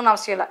 புக்ஸும் வாங்கணும்னு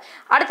அவசியம் இல்லை.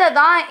 அடுத்தது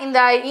தான்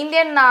இந்த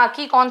Indian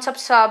key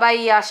concepts by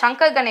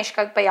Shankar Ganesh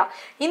கல்பையா,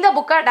 இந்த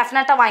புக்கை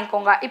டெஃபினட்டாக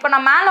வாங்கிக்கோங்க. இப்போ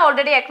நான் மேலே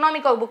ஆல்ரெடி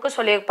எக்கனாமிக் ஒரு புக்கு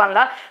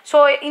சொல்லியிருப்பேன்ல, ஸோ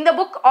இந்த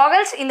புக்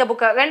ஆகல்ஸ் இந்த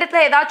புக்கு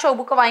ரெண்டுத்தில் ஏதாச்சும் ஒரு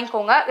புக்கு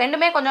வாங்கிக்கோங்க.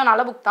 ரெண்டுமே கொஞ்சம்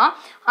நல்ல புக் தான்.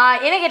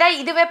 என்ன கேட்டால்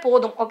இதுவே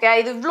போதும். ஓகே,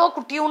 இது இவ்வளோ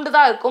குட்டியூண்டு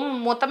தான் இருக்கும்,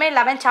 மொத்தமே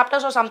 11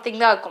 சாப்டர்ஸ் சம்திங்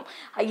தான் இருக்கும்.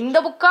 இந்த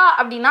புக்கா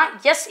அப்படின்னா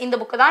எஸ், இந்த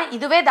புக்கு தான்,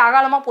 இதுவே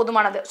தாராளமாக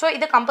போதுமானது. ஸோ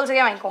இது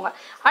கம்பல்சரியாக வாங்கிக்கோங்க.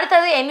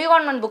 அடுத்தது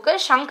என்விரான்மெண்ட் புக்கு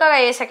சங்கர்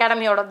ஐஎஸ்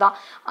அகாடமியோட தான்.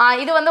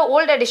 இது வந்து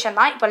ஓல்டு எடிஷன்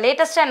தான். இப்போ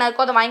லேட்டஸ்ட்டாக என்ன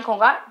இருக்கோ அதை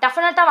வாங்கிக்கோங்க.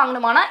 டெஃபினட்டாக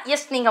வாங்கணுமானா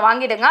எஸ் நீங்கள்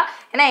வாங்கிடுங்க.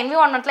 ஏன்னா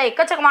என்விரான்மெண்ட்டில்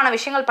எக்கச்சக்கமான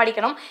விஷயங்கள்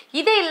படிக்கணும்.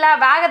 இது இல்லை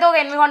வேற ஏதோ ஒரு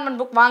என்விரான்மெண்ட்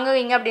புக்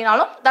வாங்குவீங்க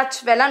அப்படின்னாலும்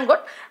that's well and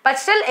good. But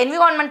still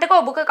என்விரான்மெண்ட்டுக்கு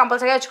ஒரு புக்கு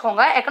கம்பல்சரியாக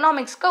வச்சுக்கோங்க.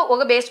 எக்கனாமிக்ஸ்க்கு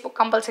ஒரு பேஸ் புக்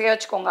கம்பல்சரியாக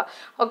வச்சுக்கோங்க.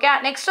 ஓகே,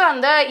 நெக்ஸ்ட்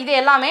வந்து இது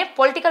எல்லாமே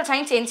பொலிட்டிக்கல்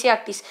சயின்ஸ்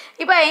என்சிஆர்டிஸ்.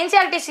 இப்போ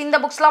என்சிஆர்டிஸ் இந்த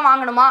புக்ஸ்லாம்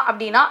வாங்கணுமா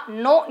அப்படின்னா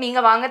நோ,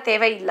 நீங்கள் வாங்க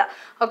தேவையில்லை.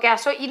 ஓகே,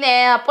 ஸோ இந்த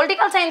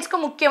பொலிட்டிக்கல் சயின்ஸ்க்கு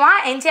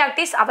முக்கியமாக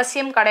என்சிஆர்டிஸ்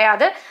அவசியம்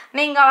கிடையாது.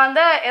 நீங்கள்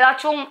வந்து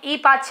ஏதாச்சும்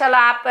இபாச்சல்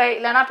ஆப்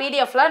இல்லைனா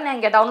பிடிஎஃப்ல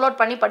நீங்கள் டவுன்லோட்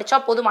பண்ணி படித்தா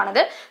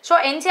போதுமானது. So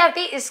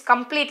NCERT is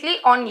completely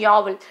on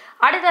your will.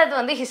 அடுத்தது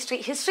வந்து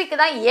ஹிஸ்ட்ரிக்கு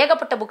தான்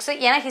ஏகப்பட்ட புக்ஸ்.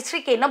 ஏன்னா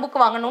ஹிஸ்ட்ரிக்கு என்ன புக்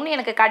வாங்கணும்னு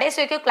எனக்கு கடைசி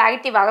வரைக்கும்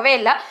கிளாரிட்டி வரவே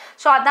இல்லை.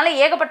 ஸோ அதனால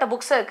ஏகப்பட்ட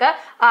புக்ஸ் இருக்கு.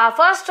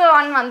 ஃபர்ஸ்ட்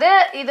ஒன் வந்து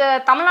இது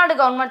Tamil Nadu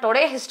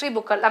கவர்மெண்ட்டோடைய history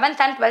book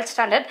 11th and 12th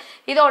standard.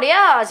 இதோடைய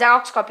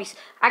ஜெராக்ஸ் காப்பீஸ்.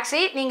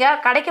 ஆக்சுவலி நீங்கள்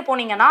கடைக்கு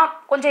போனீங்கன்னா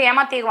கொஞ்சம்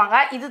ஏமாத்திடுவாங்க.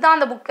 இதுதான்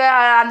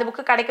அந்த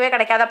புக்கு கிடைக்கவே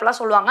கிடைக்காது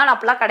அப்படிலாம் சொல்லுவாங்க. ஆனால்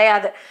அப்படிலாம்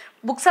கிடையாது.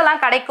 புக்ஸ்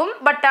எல்லாம் கிடைக்கும்.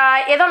 பட்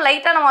ஏதோ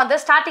லைட்டாக நம்ம வந்து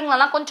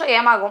ஸ்டார்டிங்லலாம் கொஞ்சம்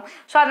ஏமாகும்.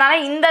 ஸோ அதனால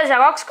இந்த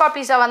ஜெராக்ஸ்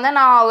காப்பீஸை வந்து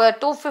நான்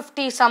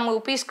 250 some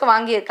rupeesக்கு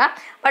வாங்கியிருக்கேன்.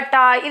 பட்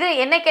இது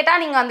என்ன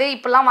கேட்டால் நீங்கள் வந்து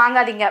இப்படிலாம்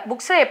வாங்காதீங்க.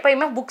 புக்ஸை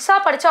எப்பயுமே புக்ஸாக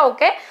படித்தா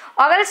ஓகே,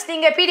 ஆகல்ஸ்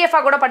நீங்கள்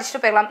பிடிஎஃபாக கூட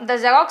படிச்சுட்டு போயிடலாம். இந்த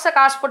ஜெராக்ஸை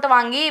காசு போட்டு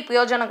வாங்கி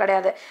பிரயோஜனம்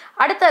கிடையாது.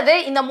 அடுத்தது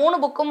இந்த 3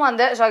 புக்கும்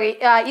வந்து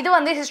இது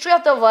வந்து history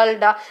of the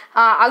world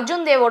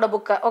Arjun தேவோட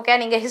book. Okay,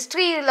 நீங்கள்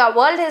ஹிஸ்ட்ரியில்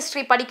வேர்ல்டு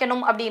ஹிஸ்ட்ரி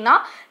படிக்கணும் அப்படின்னா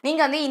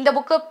நீங்கள் வந்து இந்த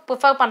புக்கு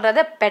ப்ரிஃபர்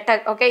பண்ணுறது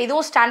பெட்டர். ஓகே,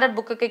 இதுவும் ஸ்டாண்டர்ட்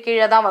புக்குக்கு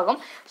கீழே தான் வரும்.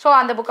 ஸோ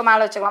அந்த புக்கை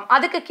மேலே வச்சுக்கலாம்.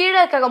 அதுக்கு கீழே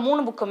இருக்கிற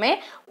 3 புக்குமே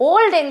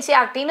ஓல்டு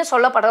என்சிஆர்டின்னு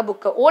சொல்லப்படுற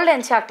புக்கு. ஓல்டு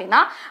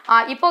என்சிஆர்டினா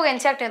இப்போ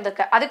என்சிஆர்டி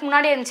இருந்திருக்கு, அதுக்கு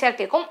முன்னாடி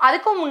என்சிஆர்டி இருக்கும்,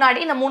 அதுக்கும் முன்னாடி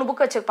இந்த 3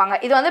 புக் வச்சிருப்பாங்க.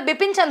 இது வந்து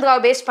பிபின்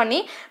சந்திராவை பேஸ் பண்ணி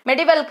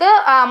மெடிவலுக்கு,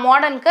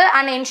 மாடர்னுக்கு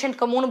அண்ட்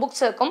ஏன்ஷியன்ட்க்கு 3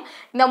 புக்ஸ் இருக்கும்.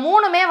 இந்த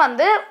 3மே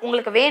வந்து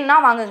உங்களுக்கு வேணும்னா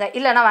வாங்குங்க,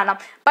 இல்லைன்னா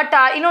வேணாம். பட்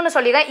இன்னொன்று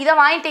சொல்லிடுறேன், இதை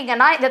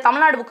வாங்கிட்டீங்கன்னா இந்த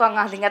தமிழ்நாடு புக்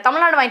வாங்காதீங்க.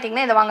 தமிழ்நாடு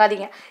வாங்கிட்டீங்கன்னா இதை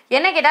வாங்காதீங்க.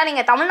 என்ன கேட்டால்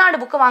நீங்கள் தமிழ்நாடு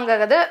புக்கு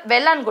வாங்குறது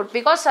well and good.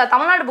 Because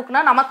Tamil Nadu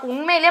புக்னா நமக்கு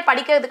உண்மையிலேயே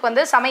படிக்கிறதுக்கு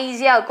வந்து செம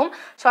ஈஸியாக இருக்கும்.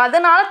 ஸோ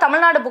அதனால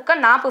தமிழ்நாடு புக்கை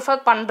நான்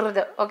ப்ரிஃபர்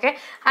பண்ணுறது. ஓகே,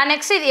 அண்ட்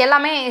நெக்ஸ்ட் இது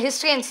எல்லாமே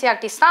ஹிஸ்ட்ரி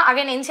என்சிஆர்டிஸ் தான்.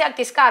 அகைன்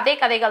என்சிஆர்டிஸ்க்கு அதே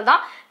கதைகள்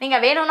தான்.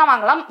 நீங்கள் வேணும்னா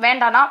வாங்கலாம்,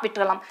 வேண்டானா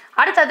விட்டுறலாம்.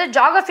 அடுத்தது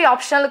ஜியாகிரஃபி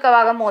ஆப்ஷனலுக்கு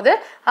வரும்போது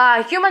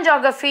ஹியூமன்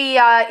ஜியாகிரஃபி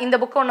இந்த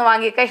புக்கு ஒன்று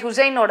வாங்கியிருக்கேன்,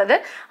 ஹுசைனோடது.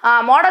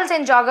 மாடல்ஸ்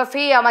இன்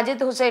geography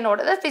Majid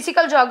ஹுசைனோடது.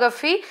 Physical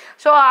geography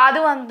so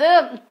அது வந்து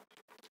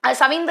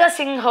சவீந்தர்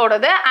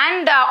சிங்கோடது.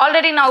 அண்ட்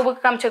ஆல்ரெடி நான்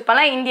புக்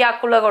காமிச்சிருப்பேன்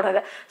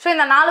இந்தியாக்குள்ளோடது. ஸோ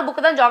இந்த 4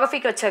 புக்கு தான்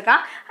ஜியாகிரஃபிக்கு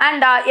வச்சிருக்கேன்.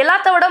 அண்ட்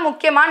எல்லாத்த விட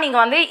முக்கியமாக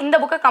நீங்கள் வந்து இந்த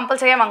புக்கை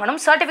கம்பல்சரியாக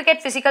வாங்கணும்,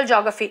 சர்டிஃபிகேட் ஃபிசிக்கல்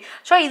ஜியாகிரஃபி.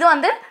 ஸோ இது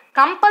வந்து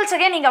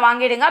கம்பல்சரியாக நீங்கள்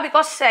வாங்கிடுங்க.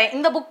 பிகாஸ்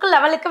இந்த புக்கு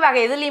லெவலுக்கு வேறு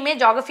எதுலேயுமே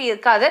ஜியாகிரஃபி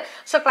இருக்காது.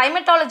 ஸோ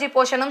கிளைமேட்டாலஜி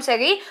போர்ஷனும்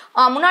சரி,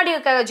 முன்னாடி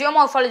இருக்க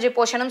ஜியோமார்ஃபாலஜி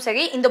போர்ஷனும்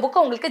சரி, இந்த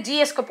புக்கு உங்களுக்கு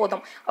ஜிஎஸ்க்கு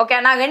போதும். ஓகே,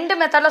 நான் 2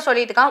 மெத்தடில்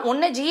சொல்லிட்டு இருக்கேன்.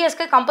 ஒன்று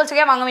ஜிஎஸ்க்கு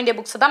கம்பல்சரியாக வாங்க வேண்டிய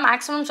புக்ஸ் தான்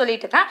மேக்ஸிமம்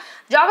சொல்லிட்டு இருக்கேன்.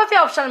 ஜியாகிரஃபி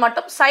ஆப்ஷனல்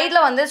மட்டும்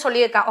சைடில் வந்து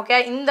சொல்லியிருக்கேன். ஓகே,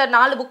 இந்த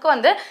 4 புக்கு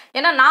வந்து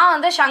ஏன்னா நான்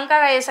வந்து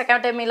சங்கர் ஐஎஸ்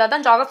அகாடமியில்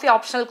தான் ஜியாகிரஃபி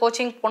ஆப்ஷனல்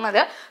கோச்சிங்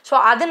போனது. ஸோ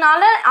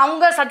அதனால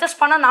அவங்க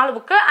சஜஸ்ட் பண்ண 4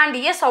 புக்கு.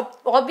 அண்ட் எஸ்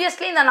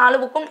ஆப்வியஸ்லி இந்த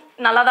 4 புக்கும்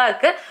நல்லா தான்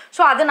இருக்குது.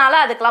 ஸோ அதனால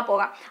அதுக்கெலாம்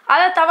போவேன்.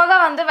 அதை தவிர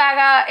வந்து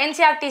வேறு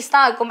என்சிஆர்டிஸ்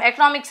தான் இருக்கும்.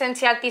 எக்கனாமிக்ஸ்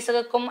என்சிஆர்டிஸ்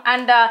இருக்கும்.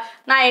 அண்ட்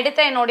நான் எடுத்த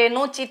என்னுடைய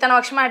நோட்ஸ், இத்தனை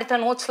வருஷமாக எடுத்த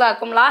நோட்ஸ்லாம்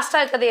இருக்கும்.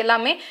 லாஸ்ட்டாக இருக்கிறது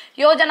எல்லாமே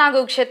யோஜனா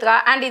குருக்ஷேத்ரா.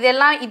 அண்ட்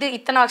இதெல்லாம்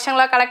இத்தனை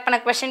வருஷங்களாக கலெக்ட் பண்ண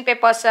கொஸ்டின்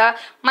பேப்பர்ஸு,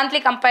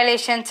 மந்த்லி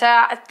கம்பைலேஷன்ஸு,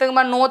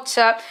 திரும்ப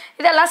நோட்ஸு,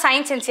 இதெல்லாம்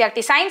science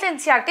NCERT. Science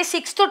NCERT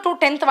 6th to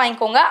 10th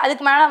வாங்கிக்கோங்க,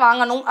 அதுக்கு மேலே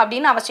வாங்கணும்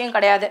அப்படின்னு அவசியம்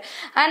கிடையாது.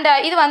 அண்ட்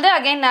இது வந்து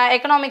அகெயின்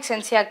எக்கனாமிக்ஸ்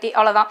என்சிஆர்டி,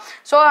 அவ்வளோதான்.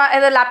 ஸோ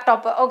இது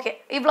லேப்டாப்பு. ஓகே,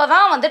 இவ்வளோ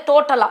தான் வந்து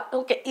டோட்டலாக.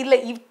 ஓகே, இல்லை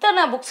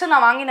இத்தனை புக்ஸ்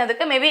நான்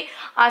வாங்கினதுக்கு மேபி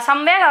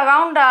சம்வேர்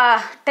அரவுண்ட்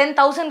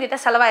 10,000 கிட்ட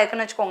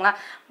செலவாயிருக்குன்னு வச்சுக்கோங்களேன்.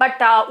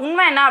 பட்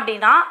உண்மை என்ன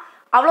அப்படின்னா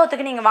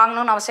அவ்வளோத்துக்கு நீங்கள்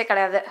வாங்கணும்னு அவசியம்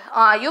கிடையாது.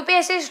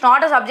 UPSC is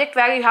not a subject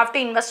where you have to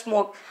invest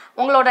மோர்.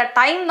 உங்களோட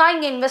டைம் தான்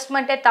இங்கே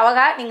இன்வெஸ்ட்மெண்ட்டே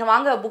தவிர நீங்கள்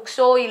வாங்க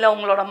புக்ஸோ இல்லை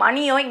உங்களோட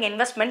மணியோ இங்கே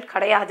இன்வெஸ்ட்மெண்ட்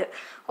கிடையாது.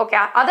 ஓகே,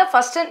 அதை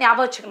ஃபஸ்ட்டு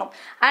ஞாபகம் வச்சுக்கணும்.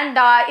 அண்ட்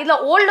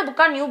இதில் ஓல்டு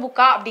புக்கா நியூ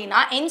புக்கா அப்படின்னா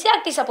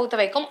என்சிஆர்டிஸை பொறுத்த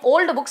வரைக்கும்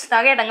ஓல்டு புக்ஸ்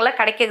நிறைய இடங்களில்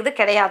கிடைக்கிறது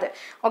கிடையாது.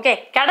 ஓகே,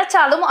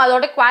 கிடைச்சாலும்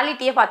அதோட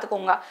குவாலிட்டியை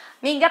பார்த்துக்கோங்க.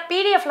 நீங்கள்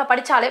பிடிஎஃப்ல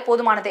படித்தாலே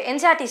போதுமானது.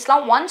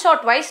 என்சிஆர்டிஸ்லாம் ஒன்ஸ்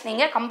ஆர் ட்வைஸ்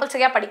நீங்கள்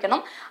கம்பல்சரியாக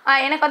படிக்கணும்.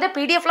 எனக்கு வந்து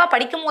பிடிஎஃப்லாம்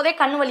படிக்கும் போதே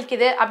கண்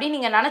வலிக்குது அப்படின்னு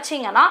நீங்கள்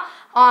நினச்சிங்கன்னா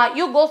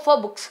யூ கோ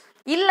ஃபார் புக்ஸ்.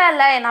 இல்லை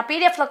நான்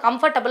பிடிஎஃப்ல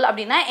கம்ஃபர்டபுள்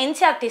அப்படின்னா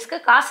என்சிஆர்டிஸ்க்கு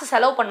காசு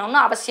செலவு பண்ணணும்னு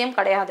அவசியம்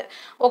கிடையாது.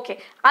 ஓகே,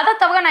 அதை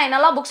தவிர நான்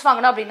என்னெல்லாம் புக்ஸ்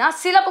வாங்கணும் அப்படின்னா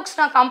சில புக்ஸ்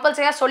நான்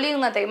கம்பல்சரியாக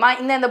சொல்லியிருந்தேன் தெரியுமா,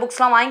 இந்த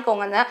புக்ஸ்லாம்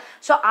வாங்கிக்கோங்க.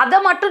 ஸோ அதை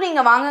மட்டும்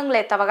நீங்கள்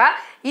வாங்குங்களே தவிர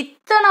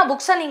இத்தனை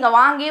புக்ஸை நீங்கள்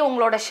வாங்கி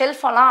உங்களோட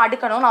ஷெல்ஃபெல்லாம்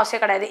அடுக்கணும்னு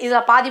அவசியம் கிடையாது.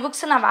 இதில் பாதி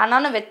புக்ஸ் நான்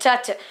வேணான்னு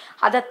வச்சாச்சு,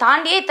 அதை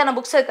தாண்டியே இத்தனை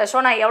புக்ஸ் இருக்குது. ஸோ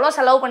நான் எவ்வளோ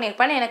செலவு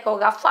பண்ணியிருப்பேன்னு எனக்கு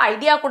ஒரு ரஃப்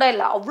ஐடியா கூட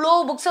இல்லை. அவ்வளோ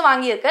புக்ஸ்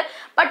வாங்கியிருக்கு.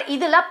 பட்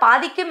இதில்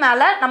பாதிக்கு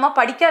மேலே நம்ம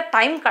படிக்க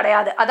டைம்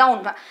கிடையாது, அதான்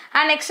உண்மை.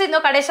 அண்ட் நெக்ஸ்ட் இந்த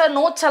கடைசியாக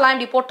நோட்ஸ் எல்லாம்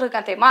இப்படி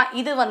போட்டிருக்கேன் தெரியுமா,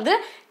 இது வந்து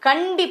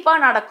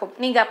கண்டிப்பாக நடக்கும்.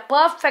 நீங்கள்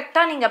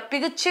பர்ஃபெக்டாக நீங்கள்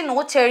பிரித்து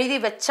நோட்ஸ் எழுதி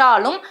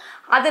வச்சாலும்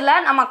அதில்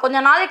நம்ம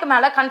கொஞ்சம் நாளைக்கு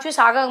மேலே கன்ஃபியூஸ்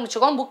ஆக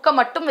ஆரம்பிச்சுக்கோம், புக்கை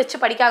மட்டும் வச்சு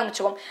படிக்க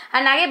ஆரம்பிச்சுக்கோம்.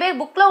 அண்ட் நிறைய பேர்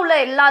புக்கில் உள்ள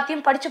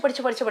எல்லாத்தையும்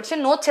படித்து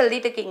நோட்ஸ்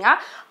எழுதிட்டு இருக்கீங்க.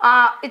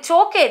 It's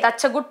okay,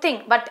 that's a good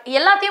thing. But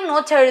எல்லாத்தையும்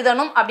நோட்ஸ்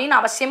எழுதணும் அப்படின்னு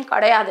அவசியம்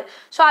கிடையாது.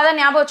 ஸோ அதை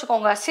ஞாபகம்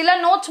வச்சுக்கோங்க. சில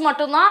நோட்ஸ்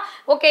மட்டும்தான்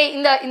ஓகே,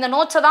 இந்த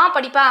நோட்ஸை தான்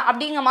படிப்பேன்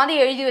அப்படிங்கிற மாதிரி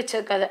எழுதி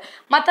வச்சிருக்காது.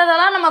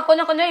 மற்றதெல்லாம் நம்ம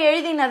கொஞ்சம்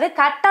எழுதினது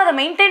கரெக்டாக அதை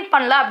மெயின்டைன்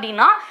பண்ணல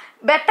அப்படின்னா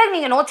பெட்டர்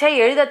நீங்கள் நோட்ஸே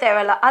எழுத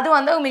தேவையில்லை. அது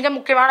வந்து மிக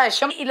முக்கியமான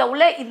விஷயம். இதில்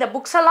உள்ள இந்த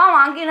புக்ஸ் எல்லாம்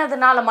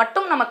வாங்கினதுனால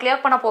மட்டும் நம்ம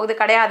கிளியர் பண்ண போகுது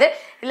கிடையாது.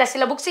 இல்லை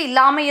சில புக்ஸ்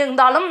இல்லாமல்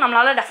இருந்தாலும்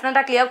நம்மளால்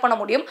டெஃபினட்டாக கிளியர் பண்ண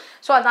முடியும்.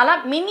 ஸோ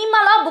அதனால்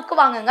மினிமலாக புக்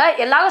வாங்குங்க.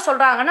 எல்லாரும்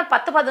சொல்கிறாங்கன்னு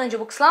 10-15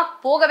 புக்ஸ்லாம்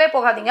போகவே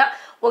போகாதீங்க.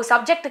 ஒரு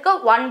சப்ஜெக்ட்டுக்கு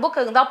 1 புக்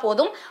இருந்தால்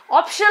போதும்.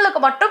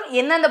 ஆப்ஷனலுக்கு மட்டும்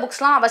எந்தெந்த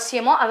புக்ஸ்லாம்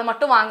அவசியமோ அதை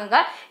மட்டும் வாங்குங்க.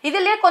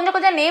 இதுலேயே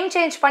கொஞ்சம் நேம்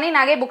சேஞ்ச் பண்ணி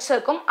நிறைய புக்ஸ்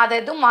இருக்கும், அதை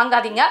எதுவும்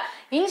வாங்காதீங்க.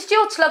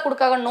 இன்ஸ்டியூட்ஸில்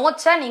கொடுக்குற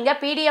நோட்ஸை நீங்கள்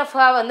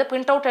பிடிஎஃபாக வந்து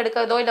பிரிண்ட் அவுட்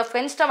எடுக்கிறதோ இல்லை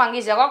ஃப்ரெண்ட்ஸ்ட்டை வாங்கி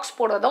ஜெராக்ஸ்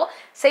போடுறதோ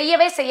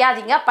செய்யவே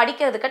செய்யாதீங்க.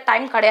 படிக்கிறதுக்கு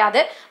டைம் கிடையாது.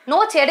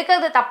 நோட்ஸ்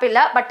எடுக்கிறது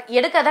தப்பில்லை, பட்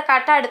எடுக்கிறத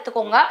கரெக்டாக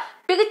எடுத்துக்கோங்க.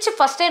 பிரித்து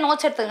ஃபஸ்ட்டே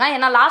நோட்ஸ் எடுத்துங்க.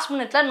 ஏன்னா லாஸ்ட்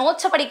மினிட்ல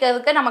நோட்ஸை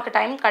படிக்கிறதுக்கு நமக்கு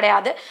டைம்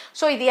கிடையாது.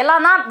 ஸோ இது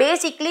எல்லாம் தான்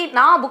பேசிக்லி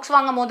நான் புக்ஸ்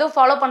வாங்கும் போது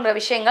ஃபாலோ பண்ணுற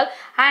விஷயங்கள்.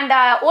 And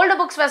old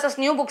books versus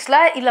new புக்ஸில்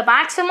இல்லை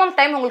மேக்ஸிமம்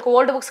டைம் உங்களுக்கு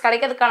ஓல்டு புக்ஸ்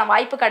கிடைக்கிறதுக்கான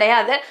வாய்ப்பு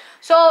கிடையாது.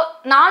 ஸோ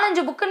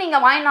 4-5 புக்கு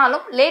நீங்கள்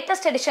வாங்கினாலும்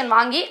லேட்டஸ்ட் எடிஷன்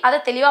வாங்கி அதை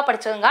தெளிவாக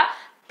படிச்சுருங்க.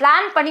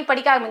 பிளான் பண்ணி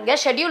படிக்க ஆரம்பிங்க.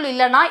 ஷெட்யூல்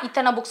இல்லைன்னா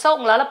இத்தனை புக்ஸை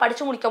உங்களால்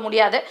படித்து முடிக்க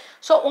முடியாது.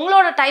 ஸோ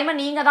உங்களோட டைமை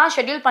நீங்கள் தான்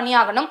ஷெட்யூல் பண்ணி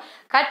ஆகணும்.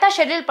 கரெக்டாக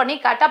ஷெட்யூல் பண்ணி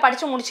கரெக்டாக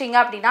படித்து முடிச்சிங்க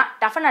அப்படின்னா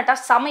டெஃபினட்டாக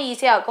செம்ம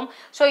ஈஸியாக இருக்கும்.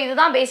 ஸோ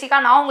இதுதான்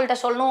பேசிக்காக நான் உங்கள்கிட்ட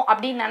சொல்லணும்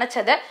அப்படின்னு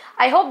நினச்சது.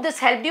 I hope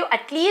this help you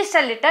at least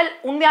a little.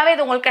 உண்மையாகவே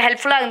இது உங்களுக்கு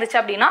ஹெல்ப்ஃபுல்லாக இருந்துச்சு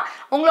அப்படின்னா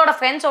உங்களோட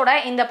ஃப்ரெண்ட்ஸோட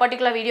இந்த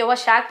பர்டிகுலர் வீடியோவை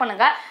ஷேர்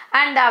பண்ணுங்கள்.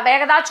 அண்ட்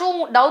வேறு ஏதாச்சும்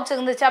டவுட்ஸ்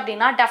இருந்துச்சு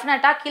அப்படின்னா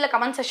டெஃபினட்டாக கீழே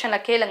கமெண்ட்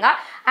செக்ஷனில் கேளுங்க.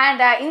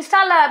 அண்ட்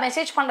இன்ஸ்டாவில்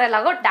மெசேஜ் பண்ணுற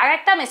எல்லாரும்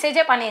டேரெக்டாக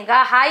மெசேஜே பண்ணிடுங்க.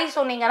 ஹாய்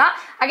சொன்னீங்கன்னா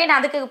அகைன்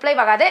அதுக்கு ரிப்ளை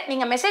வராது.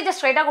 நீங்கள் மெசேஜை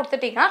ஸ்ட்ரைட்டாக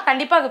கொடுத்துட்டீங்கன்னா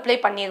கண்டிப்பாக ரிப்ளை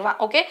பண்ணிடுவேன்.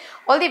 Okay,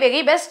 all the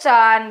very best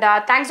and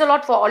thanks a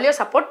lot for all your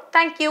support.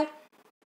 Thank you.